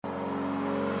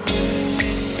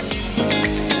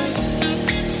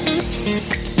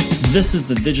This is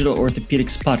the Digital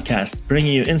Orthopedics Podcast,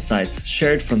 bringing you insights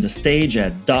shared from the stage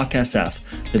at docsf,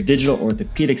 the Digital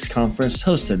Orthopedics Conference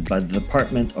hosted by the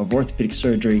Department of Orthopedic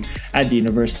Surgery at the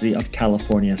University of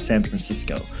California, San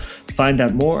Francisco. Find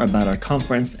out more about our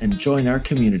conference and join our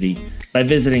community by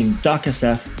visiting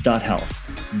docsf.health,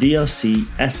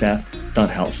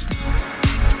 docsf.health.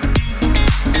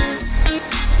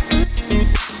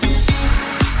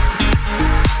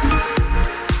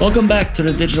 Welcome back to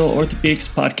the Digital Orthopedics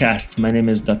Podcast. My name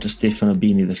is Dr. Stefano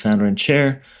Bini, the founder and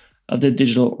chair of the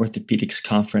Digital Orthopedics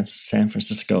Conference San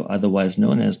Francisco, otherwise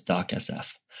known as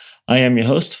docsf. I am your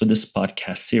host for this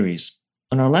podcast series.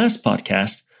 On our last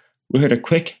podcast, we heard a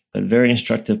quick but very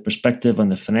instructive perspective on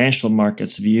the financial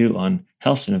market's view on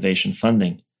health innovation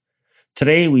funding.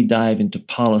 Today, we dive into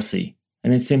policy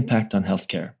and its impact on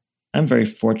healthcare. I'm very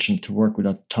fortunate to work with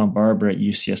Dr. Tom Barber at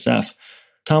UCSF.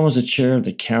 Tom was the chair of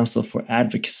the Council for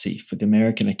Advocacy for the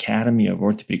American Academy of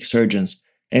Orthopedic Surgeons,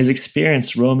 and his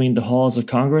experience roaming the halls of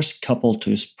Congress, coupled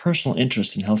to his personal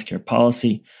interest in healthcare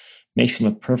policy, makes him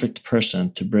a perfect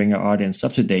person to bring our audience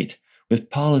up to date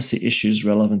with policy issues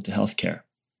relevant to healthcare.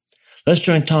 Let's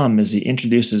join Tom as he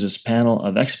introduces his panel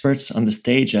of experts on the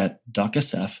stage at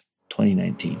docsf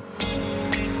 2019.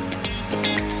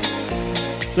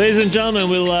 Ladies and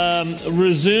gentlemen, we'll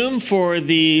resume for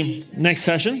the next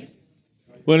session.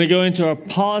 We're going to go into our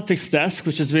politics desk,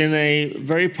 which has been a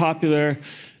very popular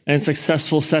and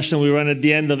successful session we run at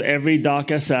the end of every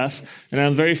docsf. And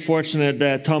I'm very fortunate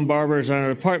that Tom Barber is in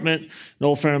our department, an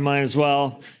old friend of mine as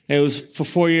well. He was for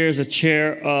 4 years a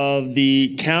chair of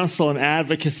the Council on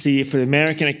Advocacy for the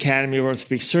American Academy of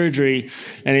Orthopedic Surgery,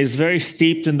 and he's very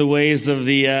steeped in the ways of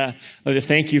the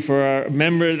thank you for our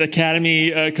member of the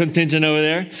Academy contingent over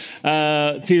there,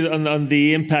 on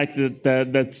the impact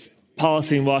that's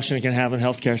policy in Washington can have on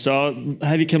healthcare. So I'll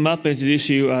have you come up and introduce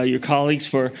your colleagues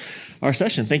for our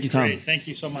session. Thank you, Tom. Great. Thank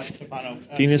you so much, Stefano.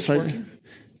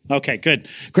 Okay, good.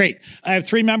 Great. I have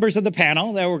three members of the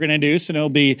panel that we're going to introduce, and it'll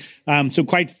be some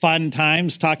quite fun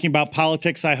times talking about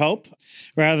politics, I hope.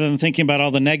 Rather than thinking about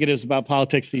all the negatives about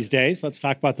politics these days, let's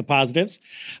talk about the positives.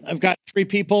 I've got three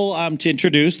people to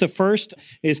introduce. The first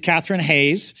is Catherine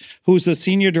Hays, who's the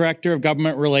Senior Director of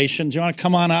Government Relations. You want to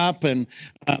come on up and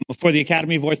for the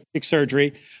Academy of Orthopedic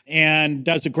Surgery, and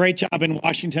does a great job in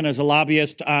Washington as a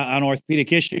lobbyist on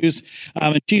orthopedic issues.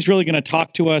 And she's really going to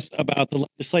talk to us about the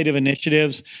legislative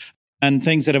initiatives and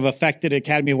things that have affected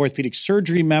Academy of Orthopedic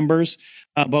Surgery members,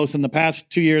 both in the past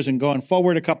 2 years and going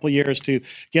forward a couple of years, to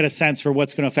get a sense for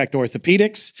what's going to affect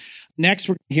orthopedics. Next,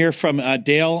 we're going to hear from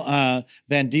Dale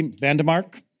Van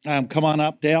Demark. Come on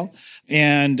up, Dale.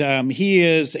 And he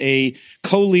is a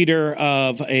co-leader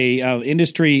of a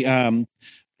industry,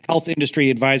 health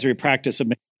industry advisory practice of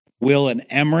McDermott Will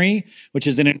Emory, which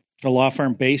is an international law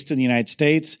firm based in the United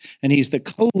States. And he's the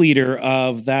co-leader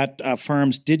of that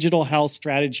firm's Digital Health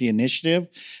Strategy Initiative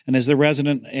and is the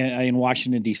resident in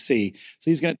Washington, D.C.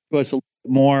 So he's going to tell us a little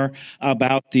bit more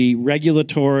about the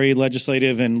regulatory,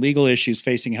 legislative, and legal issues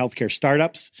facing healthcare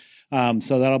startups.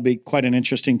 So that'll be quite an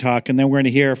interesting talk. And then we're going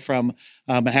to hear from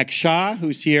Mahek Shah,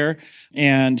 who's here.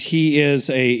 And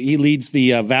he leads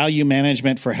the value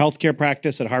management for healthcare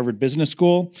practice at Harvard Business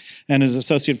School and is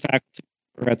associate faculty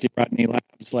at the Rodney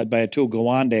Labs led by Atul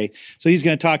Gawande. So he's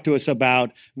going to talk to us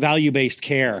about value-based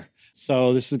care.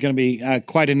 So this is going to be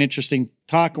quite an interesting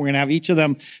talk. We're going to have each of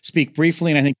them speak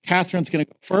briefly, and I think Catherine's going to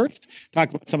go first, talk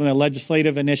about some of the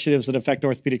legislative initiatives that affect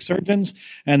orthopedic surgeons,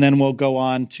 and then we'll go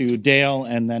on to Dale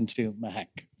and then to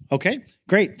Mahek. Okay,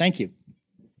 great. Thank you.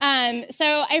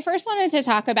 So I first wanted to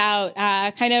talk about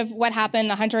kind of what happened in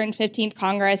the 115th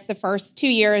Congress, the first 2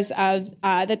 years of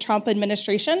the Trump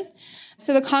administration.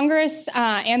 So the Congress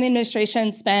and the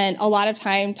administration spent a lot of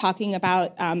time talking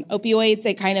about opioids.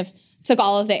 It kind of took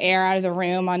all of the air out of the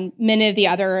room on many of the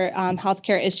other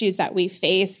healthcare issues that we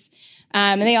face.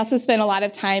 And they also spent a lot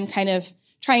of time kind of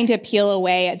trying to peel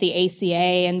away at the ACA.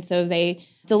 And so they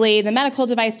delayed the medical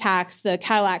device tax, the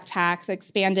Cadillac tax,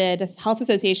 expanded health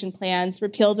association plans,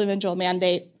 repealed individual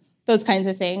mandate, those kinds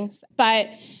of things. But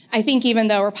I think even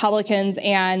though Republicans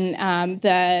and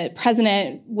the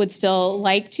president would still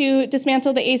like to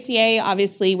dismantle the ACA,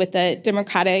 obviously with the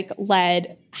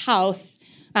Democratic-led House,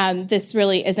 this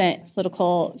really isn't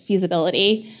political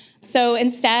feasibility. So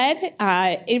instead,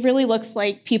 it really looks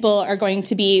like people are going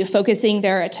to be focusing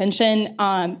their attention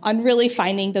on really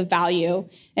finding the value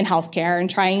in healthcare and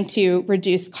trying to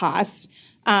reduce costs.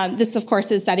 This, of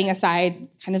course, is setting aside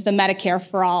kind of the Medicare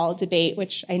for all debate,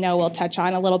 which I know we'll touch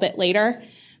on a little bit later.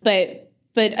 But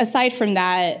aside from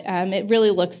that, it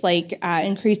really looks like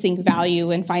increasing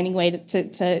value and finding a way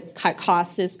to cut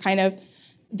costs is kind of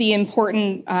the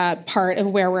important part of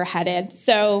where we're headed.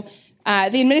 So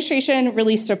the administration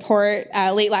released a report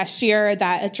late last year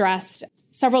that addressed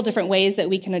several different ways that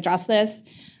we can address this.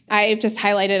 I've just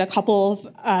highlighted a couple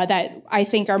that I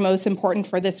think are most important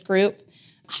for this group.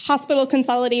 Hospital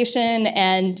consolidation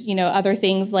and other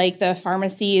things like the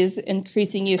pharmacies,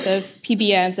 increasing use of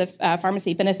PBMs, of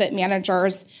pharmacy benefit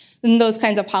managers, and those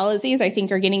kinds of policies I think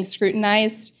are getting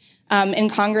scrutinized in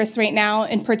Congress right now.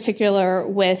 In particular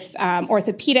with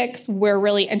orthopedics, we're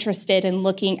really interested in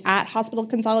looking at hospital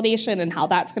consolidation and how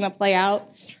that's going to play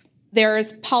out.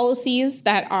 There's policies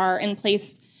that are in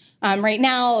place right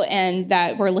now and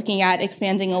that we're looking at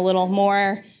expanding a little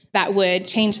more that would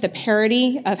change the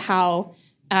parity of how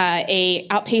a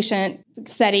outpatient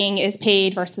setting is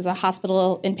paid versus a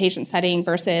hospital inpatient setting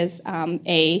versus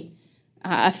a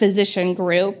physician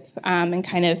group, and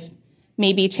kind of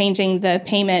maybe changing the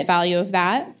payment value of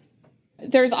that.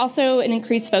 There's also an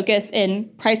increased focus in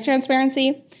price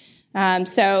transparency.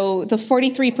 So the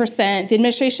 43%, the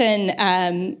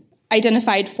administration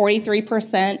identified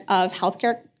 43% of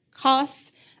healthcare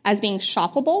costs as being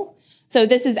shoppable. So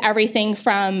this is everything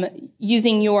from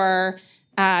using your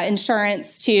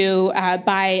insurance to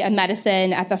buy a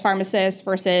medicine at the pharmacist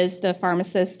versus the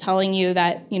pharmacist telling you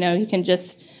that, you can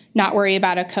just not worry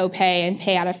about a copay and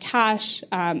pay out of cash,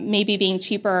 maybe being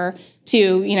cheaper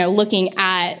to, looking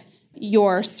at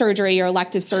your surgery, your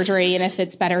elective surgery, and if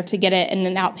it's better to get it in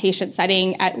an outpatient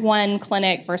setting at one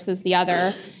clinic versus the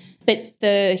other. But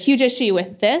the huge issue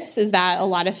with this is that a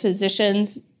lot of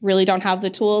physicians really don't have the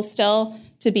tools still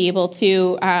to be able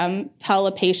to tell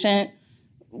a patient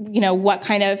what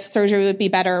kind of surgery would be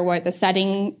better, what the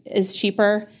setting is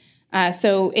cheaper.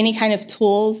 So any kind of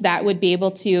tools that would be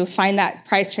able to find that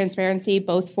price transparency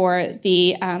both for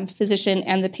the physician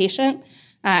and the patient,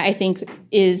 I think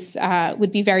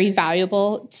would be very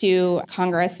valuable to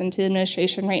Congress and to the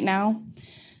administration right now.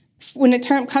 When it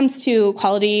comes to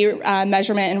quality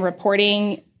measurement and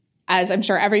reporting, as I'm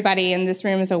sure everybody in this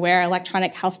room is aware,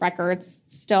 electronic health records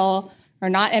still are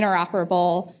not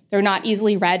interoperable. They're not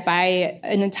easily read by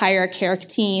an entire care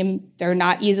team. They're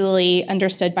not easily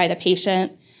understood by the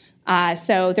patient.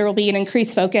 So there will be an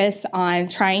increased focus on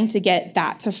trying to get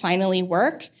that to finally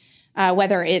work,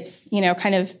 whether it's,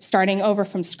 kind of starting over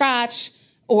from scratch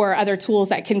or other tools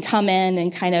that can come in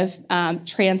and kind of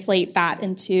translate that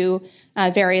into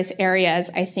various areas,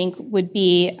 I think would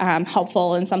be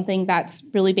helpful and something that's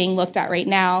really being looked at right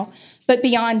now. But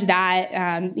beyond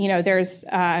that, there's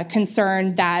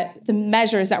concern that the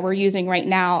measures that we're using right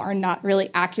now are not really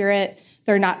accurate.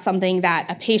 They're not something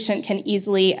that a patient can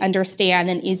easily understand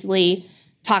and easily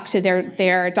talk to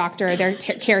their doctor, their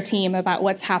care team about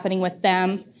what's happening with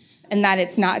them, and that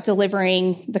it's not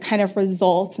delivering the kind of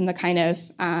results and the kind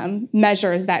of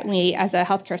measures that we as a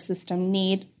healthcare system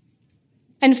need.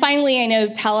 And finally, I know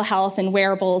telehealth and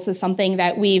wearables is something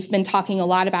that we've been talking a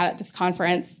lot about at this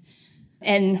conference,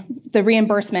 and the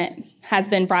reimbursement has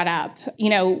been brought up.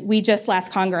 We just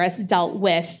last Congress dealt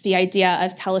with the idea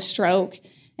of telestroke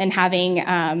and having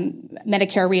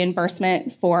Medicare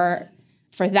reimbursement for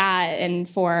that, and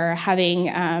for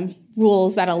having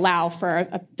rules that allow for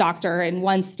a doctor in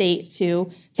one state to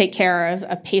take care of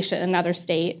a patient in another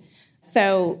state.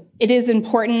 So it is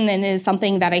important, and it is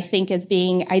something that I think is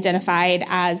being identified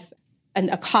as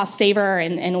a cost saver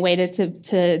and a way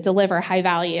to deliver high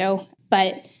value.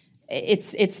 But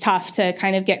it's tough to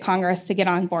kind of get Congress to get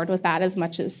on board with that as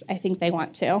much as I think they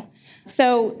want to.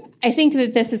 So I think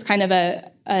that this is kind of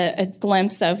a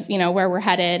glimpse of where we're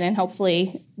headed, and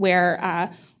hopefully where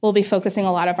we'll be focusing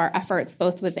a lot of our efforts,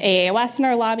 both with AAOS and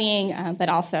our lobbying, but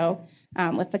also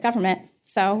with the government.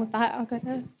 So with that, I'll go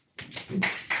ahead.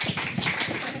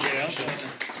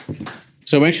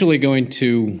 So I'm actually going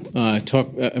to talk.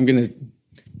 I'm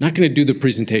not going to do the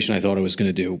presentation I thought I was going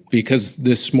to do, because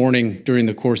this morning during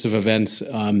the course of events,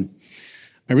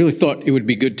 I really thought it would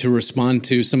be good to respond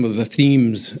to some of the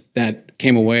themes that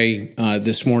came away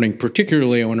this morning.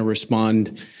 Particularly, I want to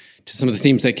respond to some of the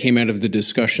themes that came out of the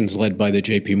discussions led by the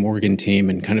JP Morgan team,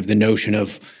 and kind of the notion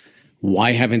of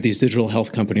why haven't these digital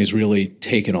health companies really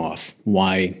taken off?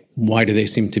 Why do they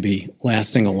seem to be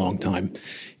lasting a long time?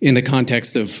 In the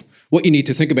context of what you need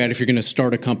to think about if you're going to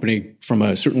start a company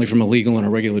certainly from a legal and a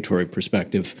regulatory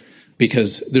perspective,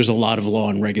 because there's a lot of law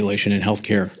and regulation in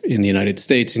healthcare in the United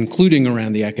States, including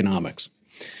around the economics.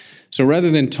 So rather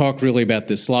than talk really about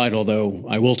this slide, although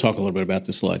I will talk a little bit about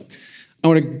this slide, I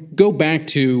want to go back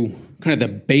to kind of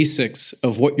the basics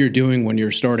of what you're doing when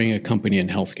you're starting a company in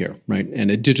healthcare, right?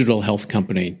 And a digital health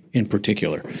company in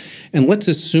particular. And let's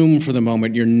assume for the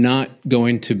moment you're not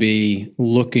going to be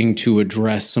looking to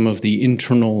address some of the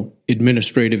internal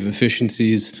administrative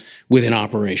efficiencies within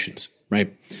operations,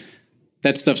 right?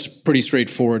 That stuff's pretty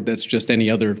straightforward. That's just any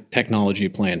other technology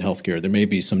play in healthcare. There may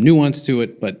be some nuance to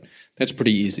it, but that's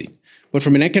pretty easy. But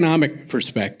from an economic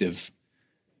perspective,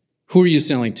 who are you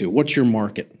selling to? What's your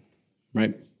market,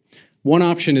 right? One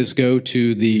option is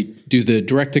do the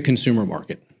direct-to-consumer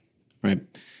market, right?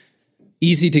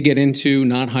 Easy to get into,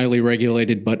 not highly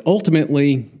regulated, but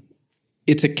ultimately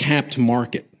it's a capped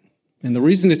market. And the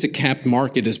reason it's a capped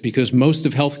market is because most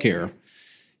of healthcare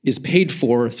is paid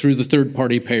for through the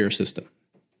third-party payer system,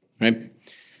 right?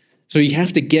 So you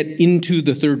have to get into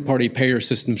the third-party payer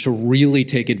system to really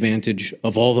take advantage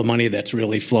of all the money that's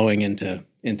really flowing into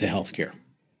healthcare,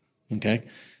 okay?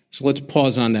 So let's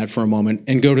pause on that for a moment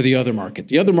and go to the other market.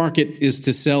 The other market is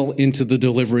to sell into the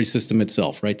delivery system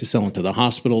itself, right? To sell into the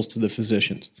hospitals, to the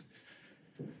physicians.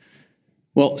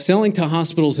 Well, selling to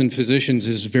hospitals and physicians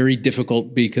is very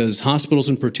difficult because hospitals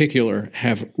in particular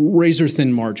have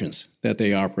razor-thin margins that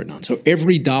they operate on. So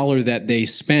every dollar that they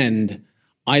spend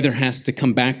either has to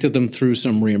come back to them through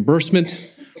some reimbursement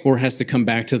or has to come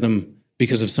back to them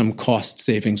because of some cost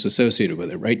savings associated with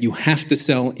it, right? You have to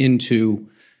sell into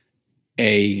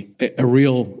a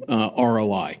real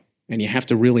ROI, and you have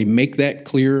to really make that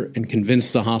clear and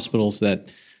convince the hospitals that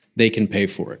they can pay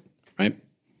for it, right?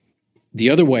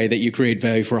 The other way that you create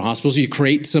value for hospitals, you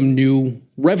create some new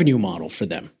revenue model for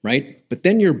them, right? But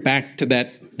then you're back to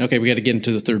that, okay, we got to get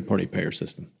into the third-party payer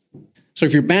system. So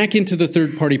if you're back into the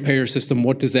third-party payer system,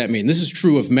 what does that mean? This is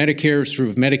true of Medicare, it's true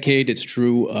of Medicaid, it's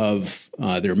true of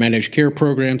their managed care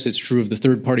programs, it's true of the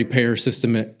third-party payer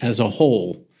system as a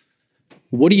whole.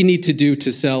 What do you need to do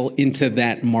to sell into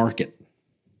that market?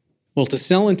 Well, to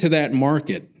sell into that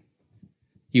market,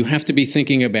 you have to be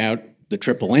thinking about the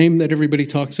triple aim that everybody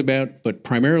talks about, but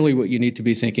primarily what you need to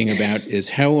be thinking about is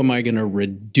how am I going to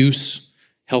reduce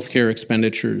healthcare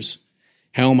expenditures?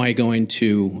 How am I going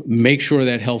to make sure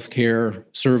that healthcare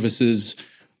services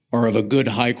are of a good,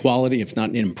 high quality, if not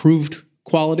an improved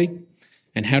quality?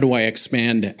 And how do I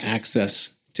expand access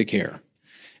to care?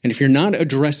 And if you're not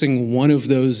addressing one of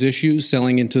those issues,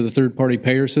 selling into the third-party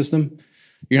payer system,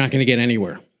 you're not going to get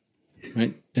anywhere,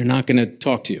 right? They're not going to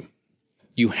talk to you.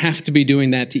 You have to be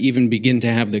doing that to even begin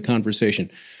to have the conversation,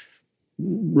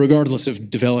 regardless of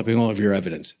developing all of your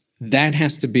evidence. That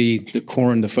has to be the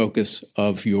core and the focus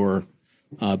of your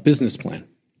business plan,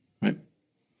 right?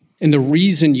 And the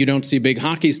reason you don't see big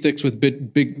hockey sticks with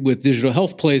digital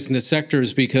health plays in the sector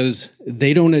is because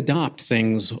they don't adopt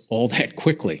things all that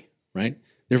quickly, right?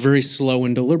 They're very slow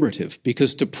and deliberative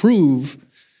because to prove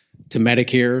to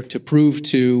Medicare, to prove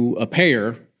to a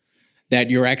payer that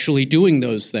you're actually doing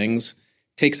those things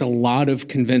takes a lot of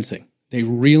convincing. They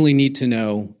really need to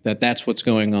know that that's what's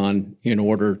going on in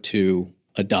order to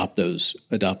adopt those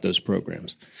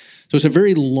programs. So it's a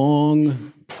very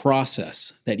long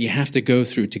process that you have to go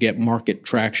through to get market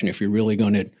traction if you're really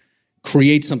going to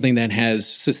create something that has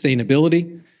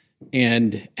sustainability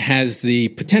and has the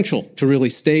potential to really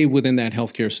stay within that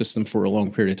healthcare system for a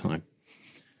long period of time.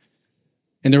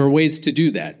 And there are ways to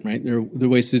do that, right? There are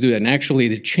ways to do that. And actually,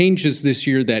 the changes this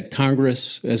year that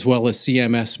Congress, as well as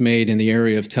CMS, made in the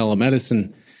area of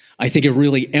telemedicine, I think are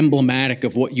really emblematic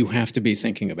of what you have to be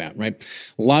thinking about, right?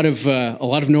 A lot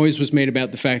of noise was made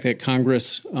about the fact that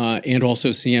Congress and also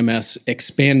CMS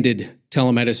expanded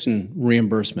telemedicine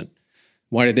reimbursement.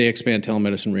 Why did they expand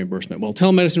telemedicine reimbursement? Well,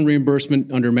 telemedicine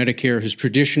reimbursement under Medicare has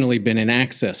traditionally been an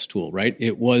access tool, right?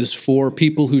 It was for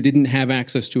people who didn't have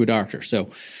access to a doctor. So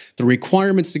the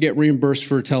requirements to get reimbursed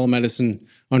for telemedicine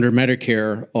under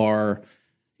Medicare are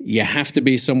you have to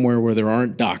be somewhere where there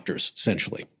aren't doctors,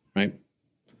 essentially, right?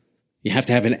 You have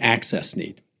to have an access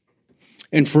need.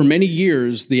 And for many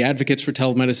years, the advocates for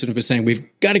telemedicine have been saying, we've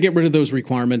got to get rid of those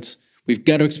requirements. We've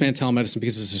got to expand telemedicine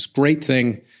because it's this great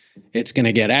thing. It's going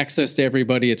to get access to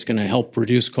everybody. It's going to help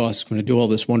reduce costs. It's going to do all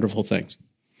this wonderful things.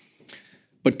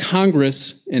 But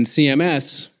Congress and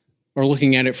CMS are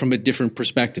looking at it from a different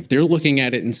perspective. They're looking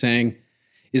at it and saying,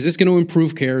 is this going to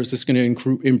improve care? Is this going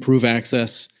to improve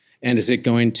access? And is it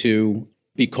going to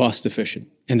be cost efficient?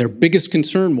 And their biggest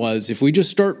concern was if we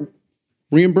just start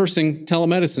reimbursing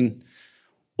telemedicine,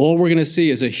 all we're going to see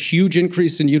is a huge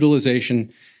increase in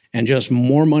utilization and just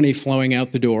more money flowing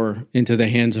out the door into the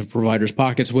hands of providers'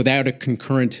 pockets without a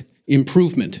concurrent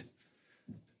improvement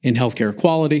in healthcare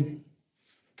quality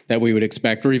that we would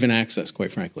expect, or even access, quite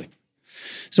frankly.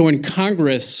 So when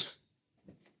Congress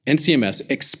and CMS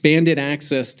expanded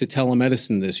access to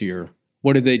telemedicine this year,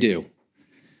 what did they do?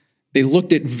 They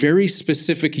looked at very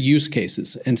specific use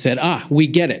cases and said, we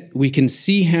get it. We can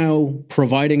see how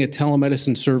providing a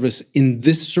telemedicine service in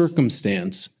this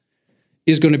circumstance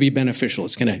is going to be beneficial.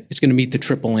 It's going to meet the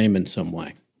triple aim in some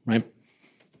way, right?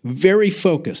 Very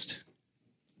focused,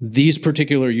 these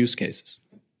particular use cases.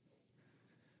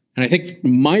 And I think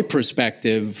from my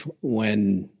perspective,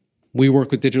 when we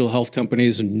work with digital health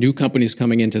companies and new companies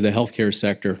coming into the healthcare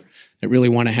sector that really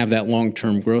want to have that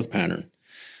long-term growth pattern,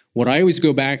 what I always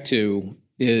go back to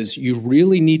is you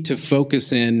really need to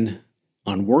focus in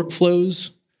on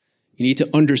workflows. You need to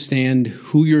understand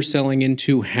who you're selling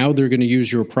into, how they're going to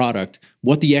use your product,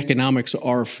 what the economics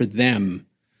are for them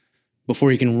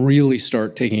before you can really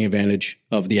start taking advantage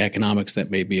of the economics that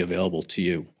may be available to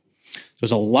you. So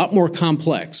it's a lot more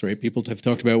complex, right? People have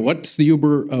talked about what's the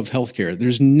Uber of healthcare.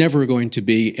 There's never going to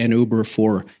be an Uber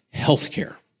for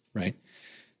healthcare, right?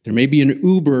 There may be an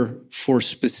Uber for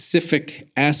specific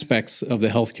aspects of the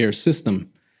healthcare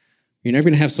system. You're never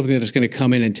going to have something that's going to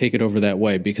come in and take it over that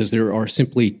way because there are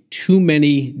simply too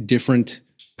many different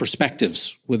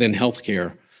perspectives within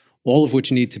healthcare, all of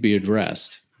which need to be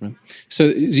addressed. Right? So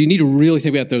you need to really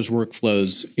think about those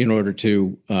workflows in order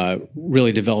to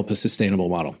really develop a sustainable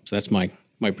model. So that's my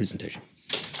presentation.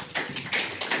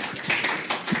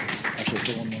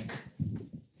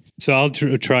 So I'll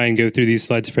try and go through these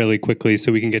slides fairly quickly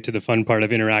so we can get to the fun part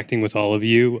of interacting with all of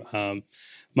you.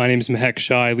 My name is Mahek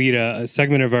Shah. I lead a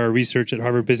segment of our research at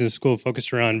Harvard Business School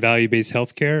focused around value-based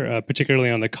healthcare, particularly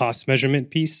on the cost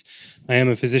measurement piece. I am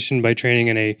a physician by training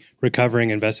and a recovering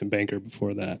investment banker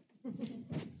before that.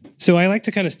 So I like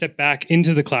to kind of step back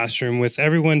into the classroom with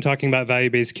everyone talking about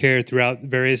value-based care throughout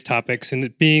various topics and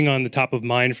it being on the top of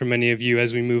mind for many of you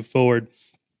as we move forward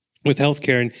with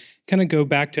healthcare and kind of go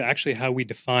back to actually how we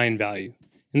define value.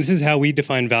 And this is how we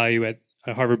define value at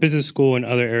Harvard Business School and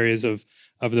other areas of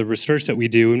the research that we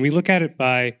do. And we look at it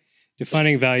by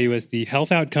defining value as the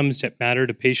health outcomes that matter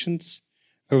to patients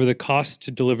over the cost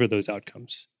to deliver those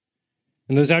outcomes.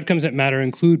 And those outcomes that matter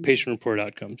include patient-reported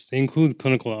outcomes. They include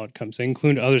clinical outcomes. They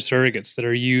include other surrogates that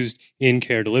are used in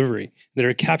care delivery, that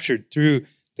are captured through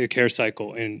the care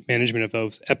cycle and management of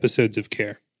those episodes of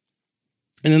care.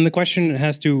 And then the question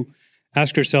has to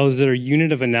ask ourselves, is there a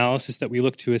unit of analysis that we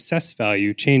look to assess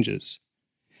value changes?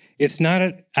 It's not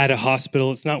at a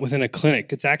hospital. It's not within a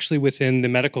clinic. It's actually within the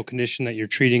medical condition that you're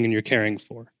treating and you're caring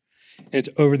for. And it's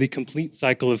over the complete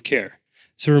cycle of care.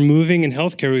 So we're moving in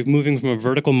healthcare, we're moving from a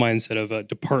vertical mindset of a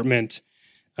department,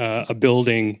 a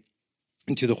building,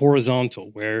 into the horizontal,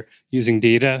 where using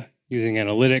data, using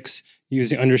analytics,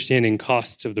 using understanding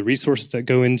costs of the resources that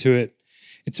go into it,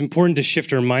 it's important to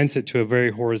shift our mindset to a very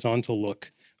horizontal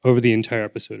look over the entire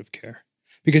episode of care.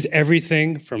 Because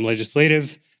everything from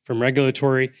legislative, from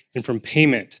regulatory, and from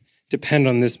payment depend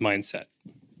on this mindset.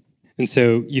 And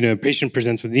so, patient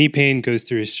presents with knee pain, goes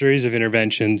through a series of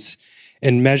interventions,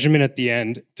 and measurement at the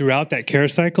end throughout that care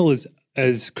cycle is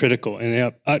as critical and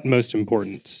of utmost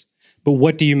importance. But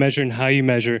what do you measure and how you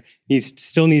measure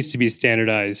still needs to be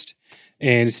standardized,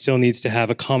 and it still needs to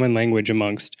have a common language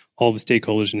amongst all the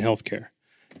stakeholders in healthcare.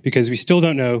 Because we still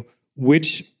don't know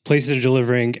which places are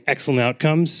delivering excellent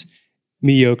outcomes,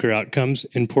 mediocre outcomes,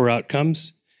 and poor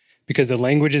outcomes, because the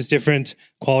language is different,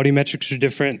 quality metrics are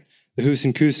different, the Hoos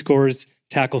and Coos scores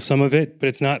tackle some of it, but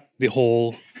it's not the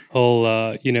whole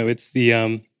it's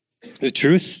the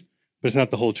truth, but it's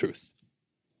not the whole truth.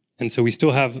 And so we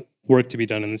still have work to be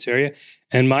done in this area.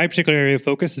 And my particular area of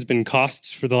focus has been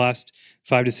costs for the last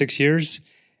 5 to 6 years,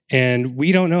 and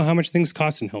we don't know how much things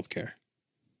cost in healthcare.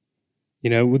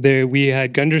 We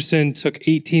had Gunderson took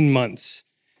 18 months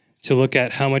to look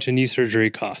at how much a knee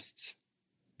surgery costs.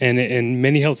 And in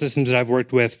many health systems that I've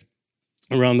worked with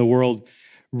around the world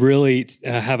really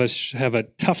have a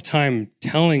tough time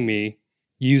telling me,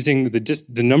 using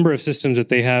the number of systems that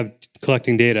they have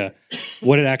collecting data,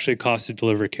 what it actually costs to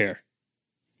deliver care.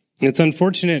 And it's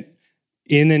unfortunate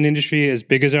in an industry as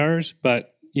big as ours,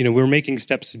 but we're making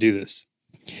steps to do this.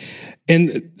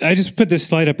 And I just put this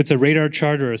slide up. It's a radar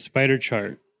chart or a spider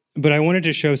chart. But I wanted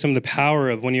to show some of the power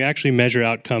of when you actually measure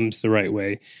outcomes the right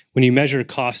way, when you measure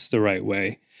costs the right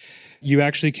way, you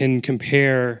actually can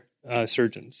compare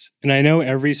surgeons. And I know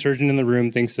every surgeon in the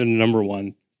room thinks they're the number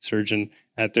one surgeon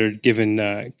at their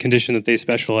given condition that they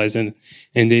specialize in,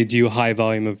 and they do a high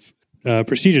volume of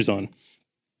procedures on.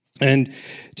 And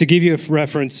to give you a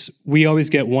reference, we always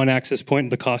get one access point in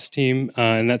the cost team,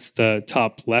 and that's the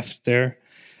top left there.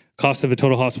 Cost of a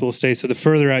total hospital stay. So the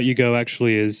further out you go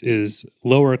actually is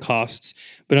lower costs.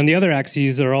 But on the other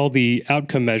axes are all the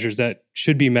outcome measures that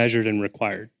should be measured and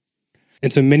required.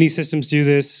 And so many systems do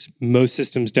this. Most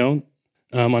systems don't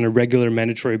on a regular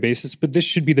mandatory basis. But this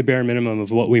should be the bare minimum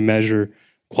of what we measure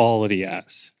quality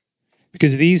as.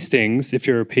 Because these things, if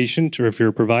you're a patient or if you're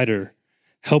a provider,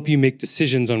 help you make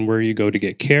decisions on where you go to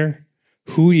get care,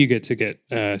 who you get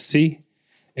to see,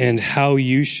 and how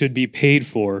you should be paid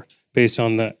for based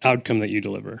on the outcome that you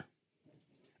deliver.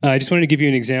 I just wanted to give you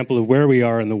an example of where we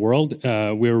are in the world,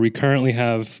 where we currently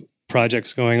have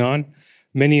projects going on,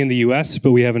 many in the US,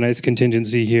 but we have a nice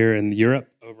contingency here in Europe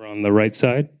over on the right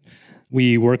side.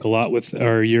 We work a lot with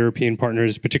our European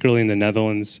partners, particularly in the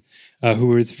Netherlands,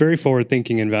 who is very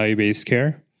forward-thinking in value-based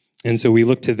care. And so we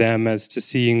look to them as to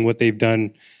seeing what they've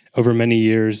done over many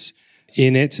years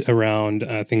in it around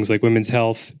things like women's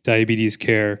health, diabetes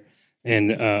care,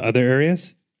 and other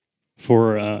areas.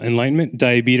 For enlightenment,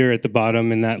 Diabeter at the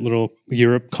bottom in that little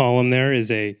Europe column there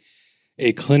is a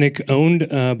clinic owned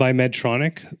by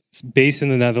Medtronic. It's based in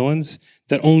the Netherlands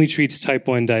that only treats type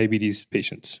 1 diabetes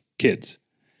patients, kids.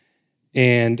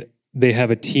 And they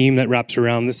have a team that wraps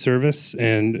around this service,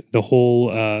 and the whole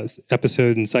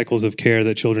episode and cycles of care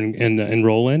that children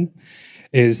enroll in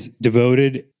is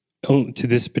devoted to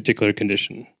this particular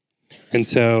condition. And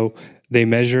so they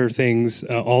measure things,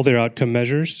 all their outcome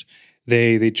measures.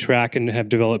 They track and have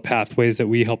developed pathways that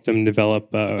we help them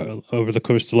develop over the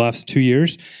course of the last 2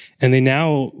 years. And they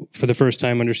now, for the first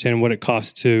time, understand what it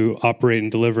costs to operate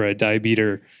and deliver a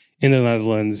Diabeter in the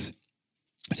Netherlands.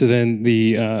 So then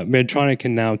the Medtronic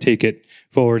can now take it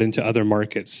forward into other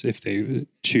markets if they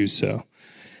choose so.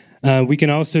 We can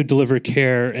also deliver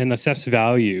care and assess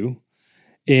value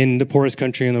in the poorest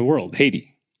country in the world,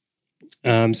 Haiti.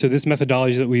 So this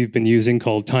methodology that we've been using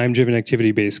called time-driven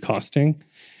activity-based costing,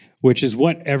 which is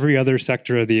what every other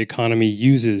sector of the economy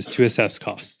uses to assess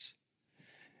costs.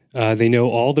 They know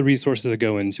all the resources that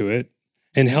go into it.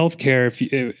 And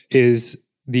healthcare is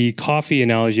the coffee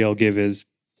analogy I'll give is,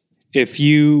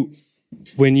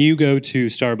 when you go to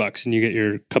Starbucks and you get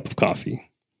your cup of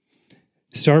coffee,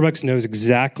 Starbucks knows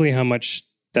exactly how much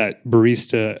that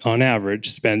barista on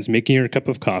average spends making your cup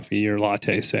of coffee, your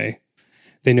latte, say.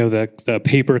 They know the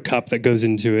paper cup that goes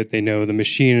into it. They know the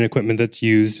machine and equipment that's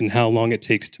used and how long it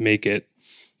takes to make it.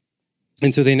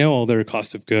 And so they know all their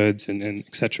cost of goods and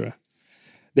et cetera.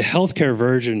 The healthcare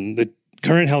version, the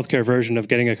current healthcare version of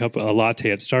getting a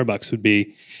latte at Starbucks would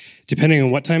be, depending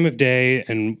on what time of day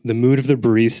and the mood of the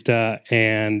barista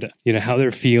and how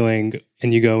they're feeling,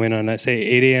 and you go in on, say,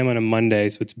 8 a.m. on a Monday,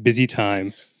 so it's busy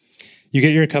time. You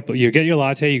get your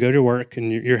latte, you go to work,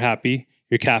 and you're happy,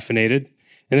 you're caffeinated.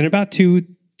 And then about 2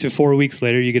 to 4 weeks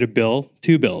later, you get a bill,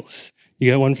 2 bills. You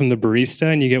get one from the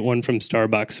barista and you get one from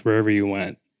Starbucks wherever you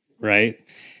went, right?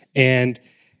 And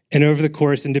over the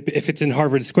course, and if it's in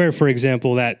Harvard Square, for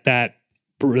example, that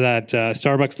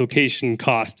Starbucks location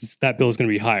cost, that bill is going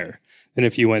to be higher than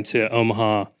if you went to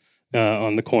Omaha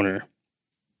on the corner.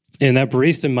 And that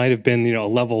barista might have been, a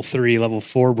level 3, level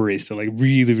 4 barista, like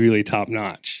really, really top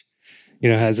notch.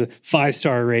 Has a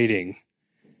 5-star rating.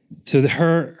 So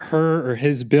her or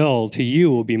his bill to you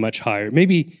will be much higher,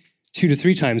 maybe 2 to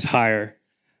 3 times higher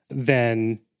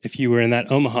than if you were in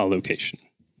that Omaha location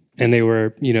and they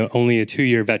were, only a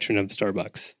 2-year veteran of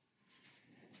Starbucks.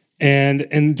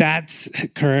 And that's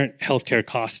current healthcare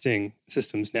costing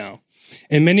systems now.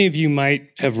 And many of you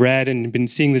might have read and been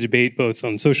seeing the debate both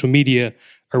on social media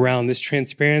around this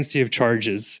transparency of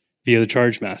charges via the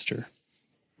charge master.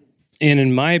 And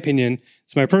in my opinion,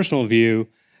 it's my personal view,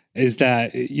 is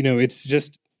that,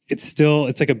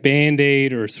 it's like a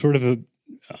Band-Aid or sort of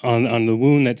on the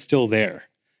wound that's still there.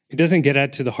 It doesn't get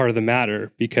at to the heart of the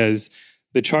matter because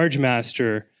the charge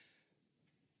master,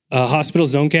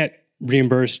 hospitals don't get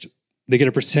reimbursed. They get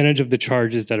a percentage of the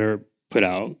charges that are put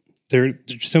out. There's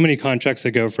so many contracts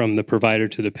that go from the provider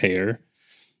to the payer,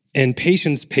 and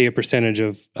patients pay a percentage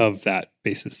of that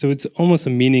basis. So it's almost a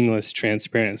meaningless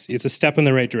transparency. It's a step in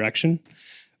the right direction,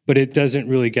 but it doesn't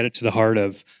really get it to the heart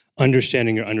of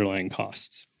understanding your underlying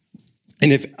costs.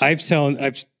 And if I've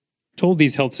told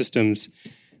these health systems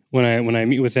when I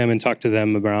meet with them and talk to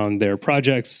them around their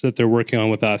projects that they're working on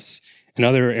with us and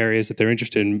other areas that they're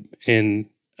interested in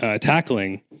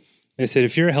tackling, I said,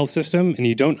 if you're a health system and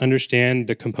you don't understand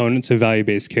the components of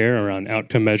value-based care around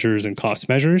outcome measures and cost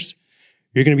measures,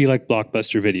 you're going to be like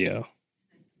Blockbuster Video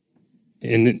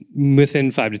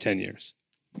within 5 to 10 years,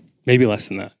 maybe less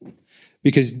than that.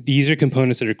 Because these are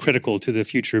components that are critical to the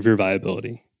future of your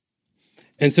viability.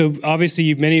 And so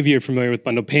obviously many of you are familiar with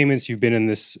bundled payments. You've been in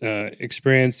this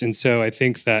experience. And so I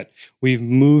think that we've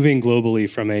moving globally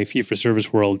from a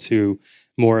fee-for-service world to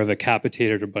more of a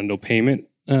capitated or bundled payment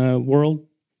world.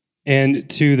 And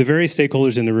to the various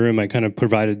stakeholders in the room, I kind of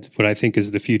provided what I think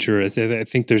is the future. As I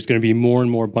think there's going to be more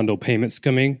and more bundled payments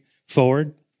coming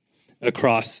forward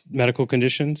across medical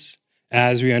conditions.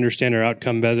 As we understand our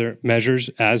outcome measures,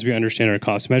 as we understand our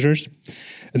cost measures,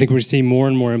 I think we're seeing more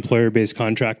and more employer-based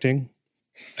contracting.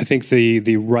 I think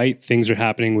the right things are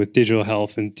happening with digital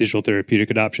health and digital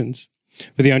therapeutic adoptions.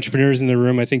 for the entrepreneurs in the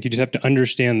room, I think you just have to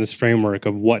understand this framework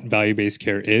of what value-based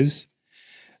care is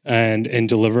and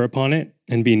deliver upon it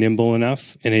and be nimble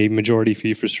enough in a majority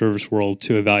fee-for-service world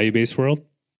to a value-based world.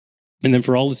 And then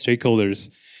for all the stakeholders,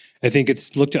 I think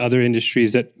it's look to other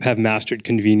industries that have mastered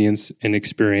convenience and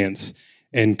experience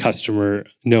and customer,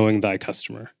 knowing thy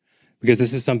customer. Because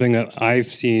this is something that I've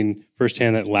seen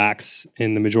firsthand that lacks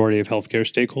in the majority of healthcare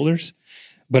stakeholders.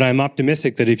 But I'm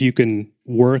optimistic that if you can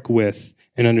work with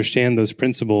and understand those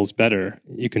principles better,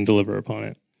 you can deliver upon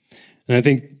it. And I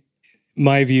think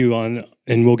my view on,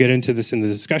 and we'll get into this in the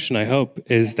discussion, I hope,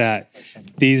 is that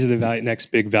these are the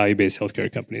next big value-based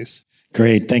healthcare companies.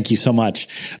 Great. Thank you so much.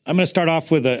 I'm going to start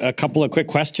off with a couple of quick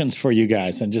questions for you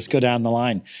guys and just go down the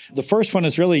line. The first one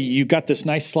is really, you've got this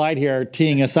nice slide here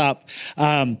teeing us up.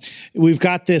 We've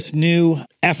got this new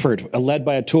effort led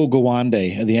by Atul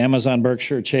Gawande, the Amazon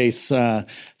Berkshire Chase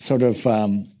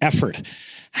effort.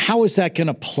 How is that going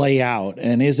to play out?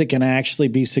 And is it going to actually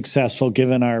be successful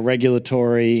given our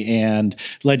regulatory and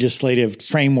legislative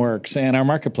frameworks and our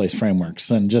marketplace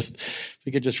frameworks? And just, if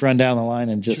we could just run down the line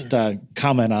and just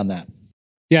comment on that.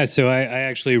 Yeah, so I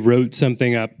actually wrote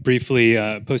something up briefly,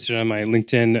 posted on my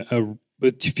LinkedIn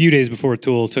a few days before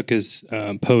Atul took his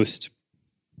post.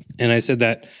 And I said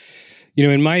that,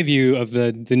 in my view of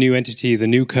the new entity, the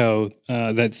new co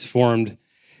that's formed,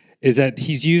 is that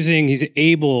he's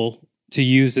able to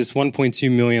use this 1.2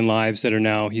 million lives that are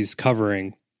now he's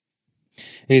covering.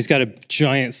 And he's got a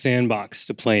giant sandbox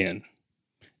to play in.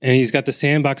 And he's got the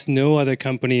sandbox no other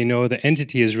company, no other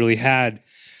entity has really had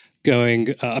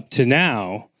going up to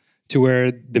now, to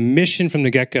where the mission from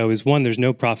the get-go is, one, there's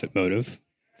no profit motive.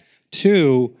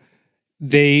 Two,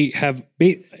 he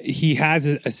has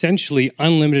essentially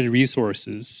unlimited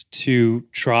resources to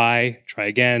try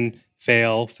again,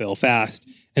 fail fast,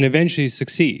 and eventually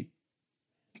succeed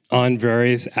on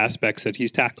various aspects that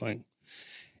he's tackling.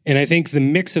 And I think the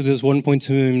mix of those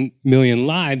 1.2 million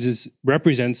lives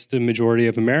represents the majority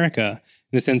of America,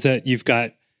 in the sense that you've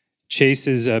got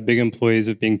Chase's big employees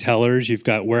of being tellers, you've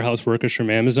got warehouse workers from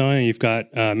Amazon, and you've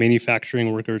got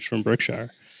manufacturing workers from Berkshire.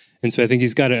 And so I think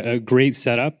he's got a great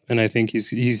setup, and I think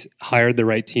he's hired the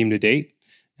right team to date,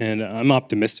 and I'm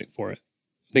optimistic for it.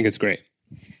 I think it's great.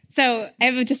 So I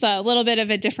have just a little bit of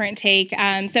a different take.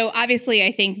 So obviously,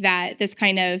 I think that this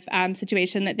kind of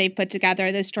situation that they've put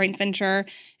together, this joint venture,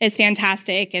 is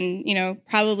fantastic, and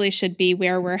probably should be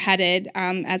where we're headed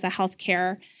as a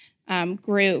healthcare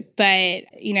group. But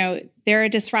they're a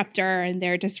disruptor, and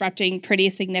they're disrupting pretty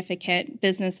significant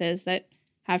businesses that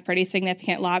have pretty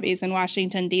significant lobbies in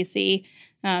Washington D.C.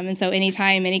 And so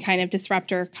anytime any kind of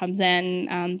disruptor comes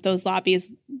in, those lobbies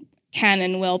can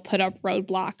and will put up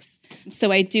roadblocks.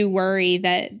 So I do worry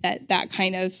that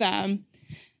kind of,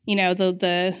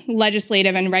 the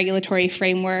legislative and regulatory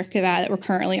framework that we're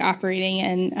currently operating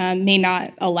in may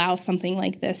not allow something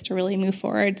like this to really move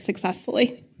forward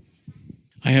successfully.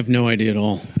 I have no idea at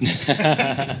all.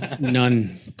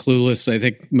 None. Clueless. I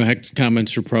think Mahek's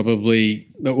comments are probably,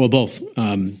 well, both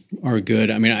are good.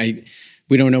 I mean,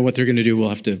 we don't know what they're going to do. We'll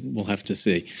have to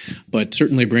see. But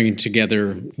certainly bringing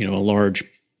together, a large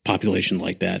population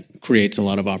like that creates a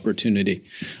lot of opportunity.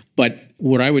 But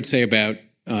what I would say about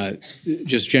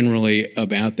just generally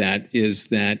about that is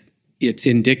that it's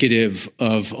indicative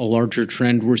of a larger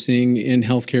trend we're seeing in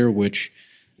healthcare, which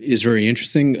is very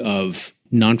interesting, of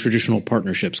non-traditional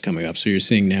partnerships coming up. So you're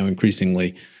seeing now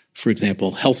increasingly, for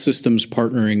example, health systems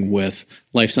partnering with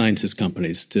life sciences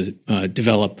companies to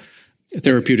develop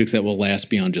therapeutics that will last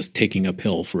beyond just taking a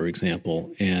pill, for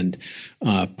example, and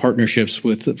partnerships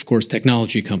with, of course,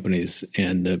 technology companies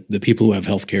and the people who have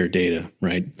healthcare data,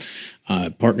 right?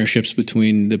 Partnerships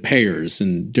between the payers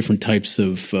and different types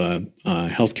of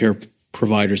healthcare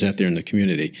providers out there in the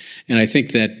community. And I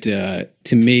think that,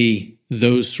 to me,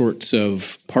 those sorts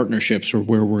of partnerships are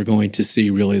where we're going to see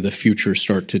really the future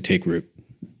start to take root.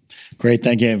 Great,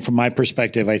 thank you. And from my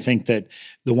perspective, I think that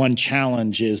the one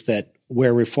challenge is that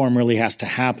where reform really has to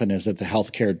happen is at the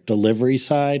healthcare delivery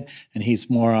side, and he's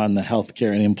more on the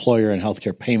healthcare and employer and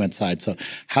healthcare payment side. So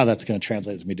how that's going to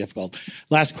translate is going to be difficult.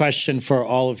 Last question for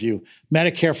all of you.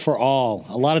 Medicare for all.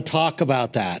 A lot of talk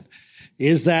about that.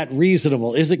 Is that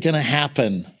reasonable? Is it going to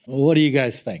happen? What do you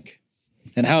guys think?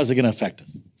 And how is it going to affect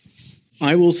us?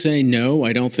 I will say no.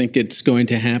 I don't think it's going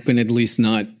to happen, at least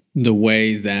not the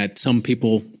way that some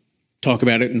people talk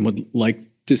about it and would like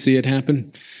to see it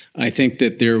happen. I think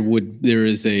that there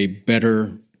is a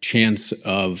better chance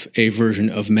of a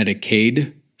version of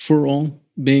Medicaid for all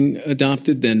being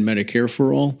adopted than Medicare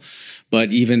for all.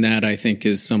 But even that, I think,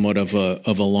 is somewhat of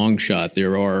a long shot.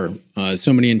 There are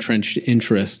so many entrenched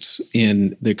interests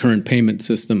in the current payment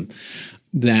system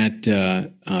that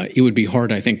it would be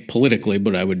hard, I think, politically,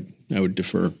 but I would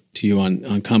defer to you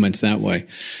on comments that way.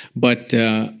 But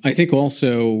I think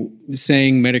also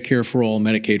saying Medicare for all,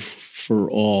 Medicaid for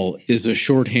all is a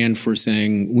shorthand for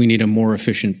saying we need a more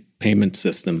efficient payment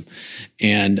system.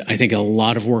 And I think a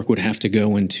lot of work would have to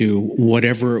go into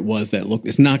whatever it was that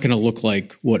it's not going to look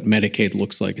like what Medicaid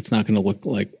looks like. It's not going to look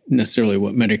like necessarily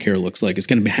what Medicare looks like. It's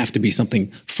going to have to be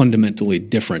something fundamentally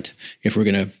different if we're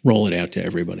going to roll it out to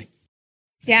everybody.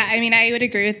 Yeah, I mean, I would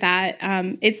agree with that.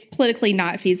 It's politically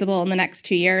not feasible in the next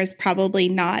 2 years, probably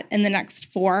not in the next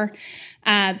 4.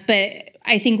 But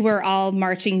I think we're all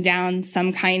marching down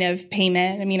some kind of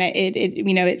payment. I mean,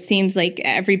 it seems like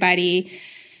everybody,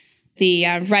 the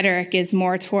rhetoric is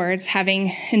more towards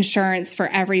having insurance for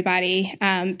everybody.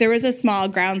 There was a small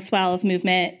groundswell of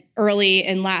movement early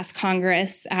in last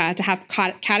Congress to have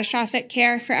catastrophic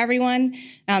care for everyone.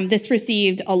 This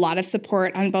received a lot of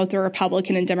support on both the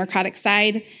Republican and Democratic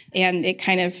side, and it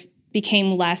kind of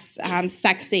became less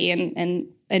sexy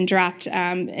and dropped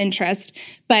interest.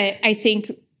 But I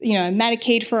think,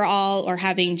 Medicaid for all, or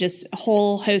having just a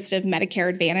whole host of Medicare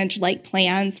Advantage-like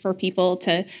plans for people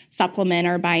to supplement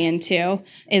or buy into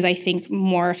is, I think,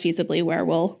 more feasibly where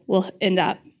we'll end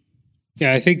up.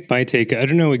 Yeah, I think my take, I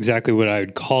don't know exactly what I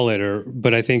would call it,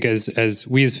 but I think as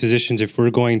we as physicians, if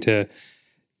we're going to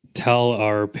tell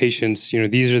our patients,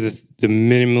 these are the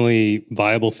minimally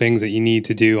viable things that you need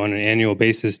to do on an annual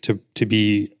basis to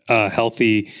be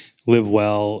healthy, live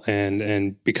well,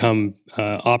 and become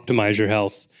optimize your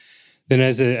health, then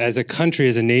as a country,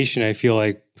 as a nation, I feel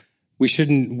like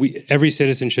every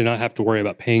citizen should not have to worry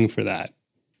about paying for that.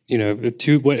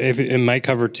 If it might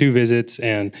cover 2 visits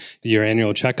and your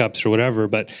annual checkups or whatever,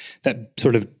 but that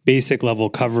sort of basic level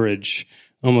coverage,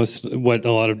 almost what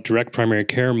a lot of direct primary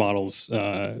care models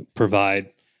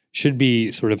provide, should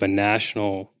be sort of a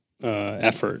national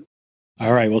effort.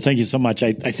 All right. Well, thank you so much.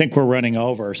 I think we're running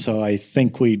over, so I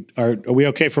think are we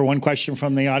okay for one question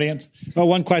from the audience? Oh,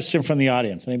 one question from the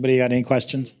audience. Anybody got any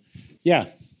questions? Yeah.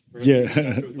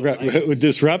 Yeah,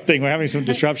 disrupting. We're having some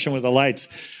disruption with the lights.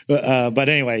 But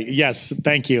anyway, yes,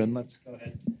 thank you. And let's go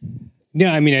ahead.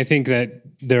 Yeah, I mean, I think that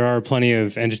there are plenty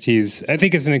of entities. I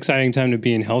think it's an exciting time to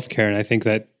be in healthcare. And I think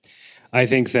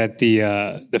that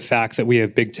the fact that we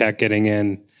have big tech getting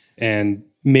in and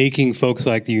making folks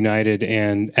like the United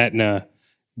and Aetna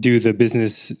do the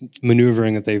business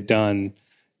maneuvering that they've done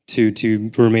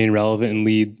to remain relevant and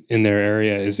lead in their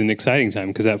area is an exciting time,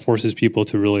 because that forces people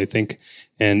to really think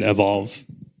and evolve.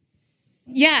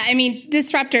 Yeah, I mean,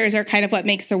 disruptors are kind of what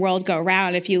makes the world go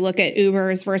round. If you look at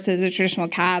Ubers versus a traditional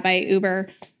cab, I Uber,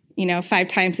 5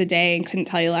 times a day and couldn't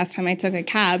tell you last time I took a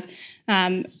cab.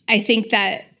 I think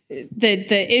that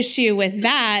the issue with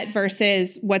that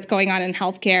versus what's going on in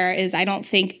healthcare is I don't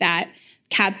think that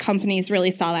cab companies really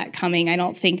saw that coming. I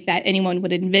don't think that anyone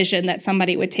would envision that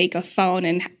somebody would take a phone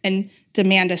and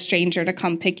demand a stranger to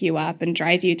come pick you up and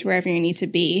drive you to wherever you need to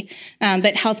be.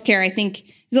 But healthcare, I think,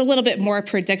 is a little bit more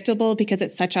predictable because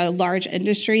it's such a large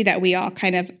industry that we all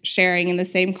kind of sharing in the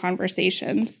same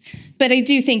conversations. But I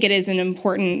do think it is an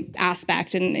important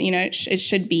aspect, and it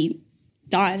should be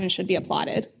done and should be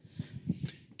applauded.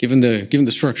 Given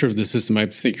the structure of the system, I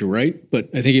think you're right. But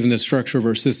I think even the structure of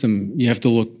our system, you have to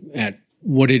look at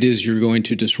what it is you're going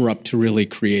to disrupt to really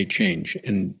create change.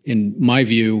 And in my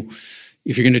view,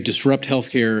 if you're going to disrupt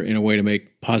healthcare in a way to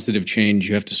make positive change,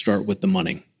 you have to start with the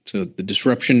money. So the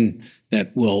disruption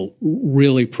that will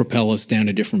really propel us down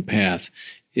a different path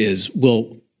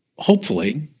will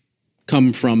hopefully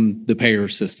come from the payer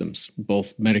systems,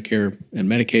 both Medicare and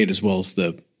Medicaid, as well as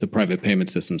the private payment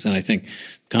systems. And I think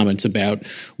comments about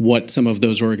what some of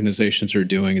those organizations are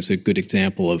doing is a good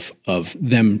example of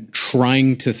them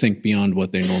trying to think beyond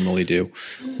what they normally do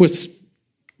with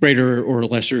greater or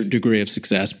lesser degree of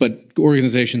success. But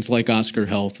organizations like Oscar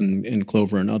Health and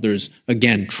Clover and others,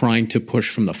 again, trying to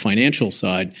push from the financial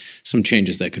side some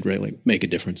changes that could really make a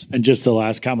difference. And just the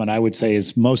last comment I would say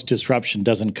is most disruption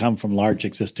doesn't come from large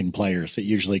existing players. It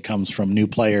usually comes from new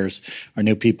players or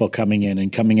new people coming in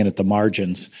at the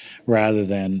margins rather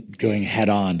than going head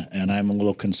on. And I'm a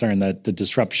little concerned that the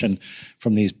disruption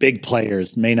from these big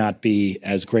players may not be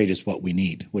as great as what we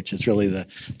need, which is really the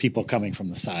people coming from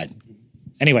the side.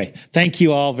 Anyway, thank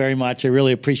you all very much. I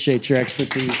really appreciate your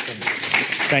expertise. And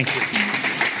thank you.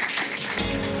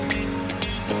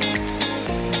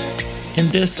 In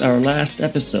this, our last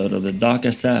episode of the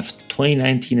docsf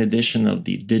 2019 edition of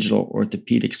the Digital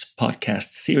Orthopedics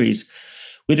podcast series,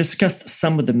 we discussed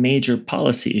some of the major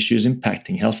policy issues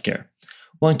impacting healthcare.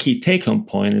 One key take-home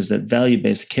point is that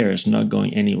value-based care is not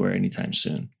going anywhere anytime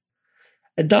soon.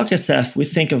 At docsf, we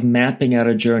think of mapping out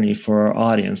a journey for our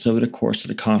audience over the course of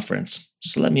the conference.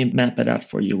 so let me map it out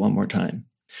for you one more time.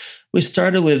 We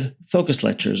started with focus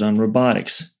lectures on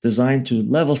robotics, designed to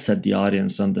level set the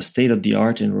audience on the state of the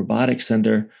art in robotics and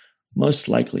their most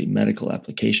likely medical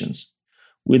applications.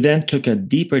 We then took a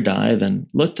deeper dive and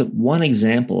looked at one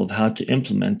example of how to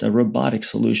implement a robotic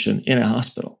solution in a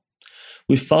hospital.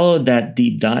 We followed that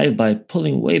deep dive by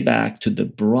pulling way back to the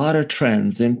broader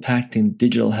trends impacting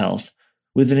digital health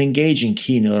with an engaging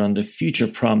keynote on the future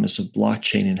promise of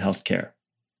blockchain in healthcare.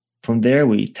 From there,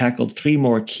 we tackled 3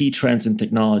 more key trends in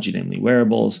technology, namely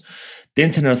wearables, the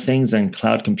Internet of Things, and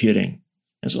cloud computing,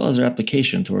 as well as their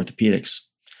application to orthopedics.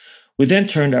 We then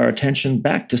turned our attention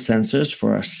back to sensors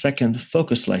for our second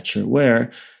focus lecture,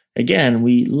 where, again,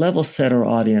 we level set our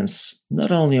audience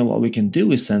not only on what we can do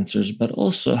with sensors, but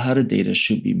also how the data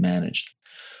should be managed.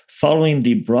 Following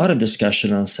the broader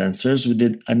discussion on sensors, we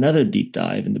did another deep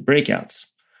dive in the breakouts.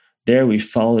 There, we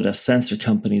followed a sensor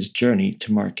company's journey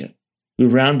to market. We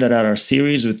rounded out our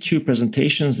series with 2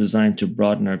 presentations designed to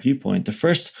broaden our viewpoint. The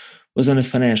first was on the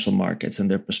financial markets and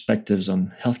their perspectives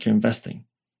on healthcare investing.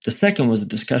 The second was a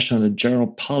discussion on the general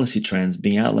policy trends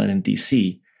being outlined in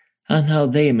D.C. and how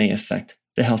they may affect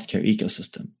the healthcare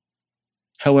ecosystem.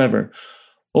 However,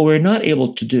 what we're not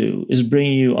able to do is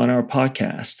bring you on our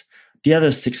podcast the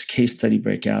other 6 case study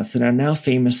breakouts in our now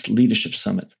famous Leadership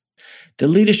Summit. The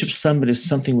Leadership Summit is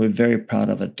something we're very proud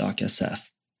of at DocSF.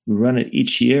 We run it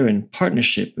each year in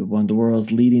partnership with one of the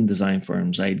world's leading design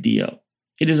firms, IDEO.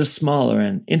 It is a smaller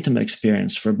and intimate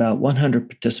experience for about 100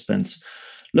 participants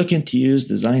looking to use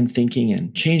design thinking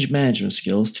and change management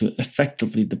skills to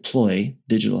effectively deploy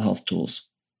digital health tools.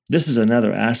 This is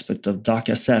another aspect of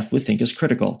DocSF we think is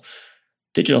critical.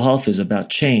 Digital health is about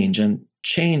change, and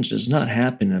change does not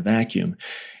happen in a vacuum.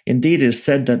 Indeed, it is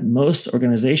said that most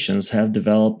organizations have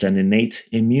developed an innate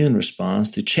immune response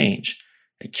to change.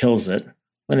 It kills it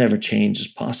whenever change is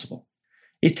possible.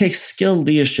 It takes skilled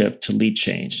leadership to lead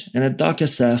change, and at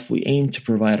DocSF, we aim to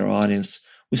provide our audience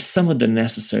with some of the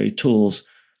necessary tools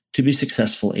to be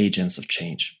successful agents of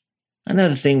change.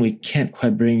 Another thing we can't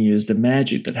quite bring you is the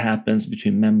magic that happens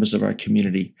between members of our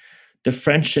community, the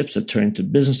friendships that turn into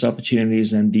business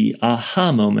opportunities, and the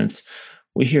aha moments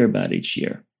we hear about each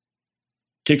year.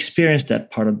 To experience that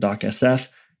part of DocSF,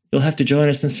 you'll have to join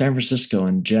us in San Francisco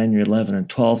on January 11 and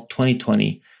 12,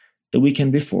 2020, the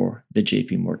weekend before the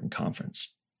JP Morgan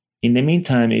conference. In the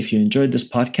meantime, if you enjoyed this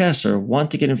podcast or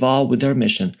want to get involved with our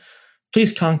mission,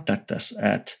 please contact us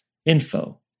at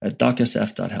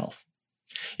info@docsf.health.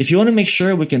 If you want to make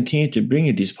sure we continue to bring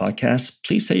you these podcasts,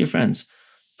 please tell your friends,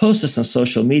 post us on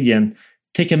social media, and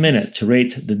take a minute to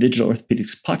rate the Digital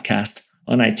Orthopedics podcast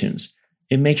on iTunes.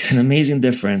 It makes an amazing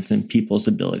difference in people's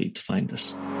ability to find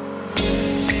us.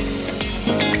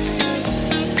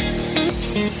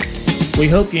 We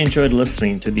hope you enjoyed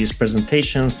listening to these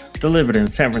presentations delivered in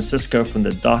San Francisco from the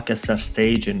DocSF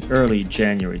stage in early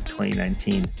January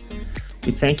 2019.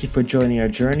 We thank you for joining our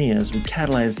journey as we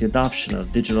catalyze the adoption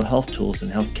of digital health tools in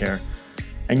healthcare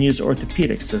and use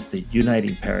orthopedics as the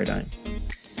uniting paradigm.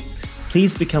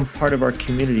 Please become part of our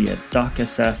community at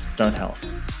docsf.health.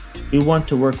 We want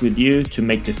to work with you to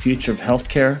make the future of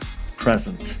healthcare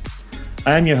present.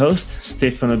 I am your host,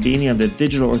 Stefano Bini, on the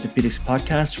Digital Orthopedics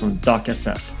podcast from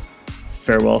DocSF.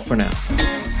 Farewell for now.